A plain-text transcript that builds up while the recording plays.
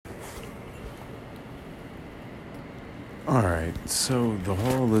All right, so the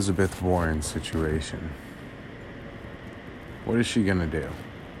whole Elizabeth Warren situation. What is she gonna do?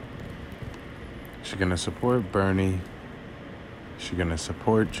 Is she gonna support Bernie? Is she gonna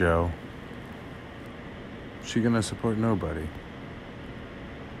support Joe? Is she gonna support nobody?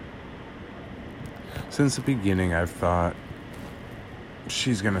 Since the beginning, I've thought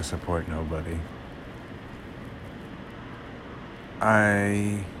she's gonna support nobody.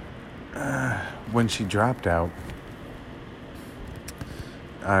 When she dropped out,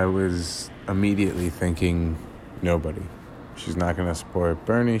 I was immediately thinking nobody. She's not going to support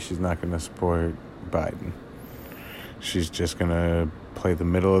Bernie. She's not going to support Biden. She's just going to play the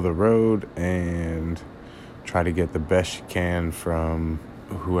middle of the road and try to get the best she can from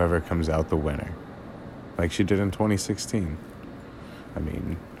whoever comes out the winner, like she did in 2016. I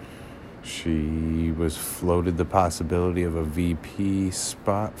mean, she was floated the possibility of a VP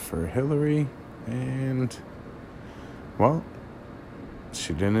spot for Hillary, and, well,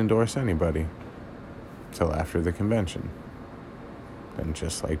 she didn't endorse anybody till after the convention. And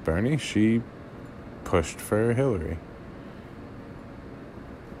just like Bernie, she pushed for Hillary.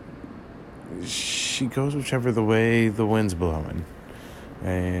 She goes whichever the way the wind's blowing.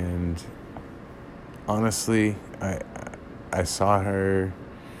 And honestly, I saw her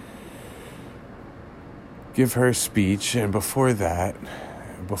give her speech, and before that,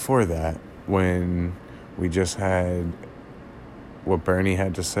 when we just had what Bernie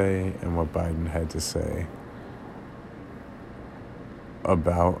had to say and what Biden had to say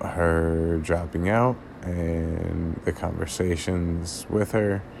about her dropping out and the conversations with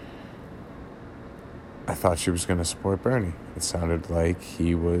her, I thought she was going to support Bernie. It sounded like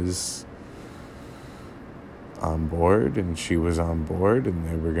he was on board and she was on board, and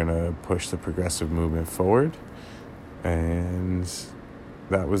they were going to push the progressive movement forward. And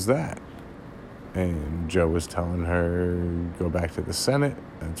that was that. And Joe was telling her, go back to the Senate.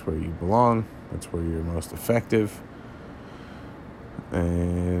 That's where you belong. That's where you're most effective.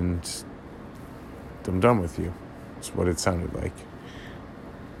 And I'm done with you. That's what it sounded like.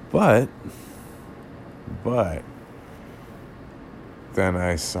 But then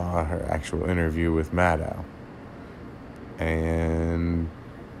I saw her actual interview with Maddow and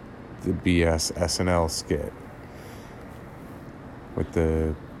the BS SNL skit with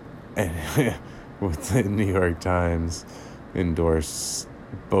the New York Times endorse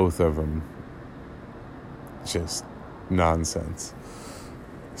both of them. Just nonsense.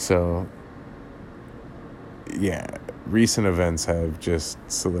 So, yeah, recent events have just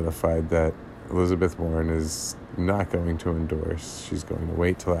solidified that Elizabeth Warren is not going to endorse. She's going to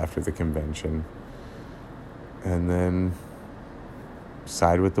wait till after the convention and then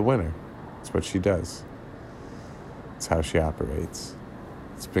side with the winner. That's what she does. It's how she operates.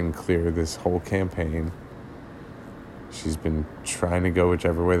 It's been clear this whole campaign. She's been trying to go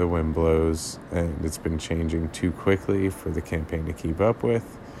whichever way the wind blows, and it's been changing too quickly for the campaign to keep up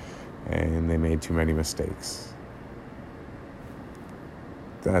with, and they made too many mistakes.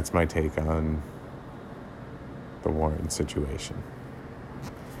 That's my take on the Warren situation.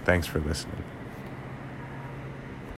 Thanks for listening.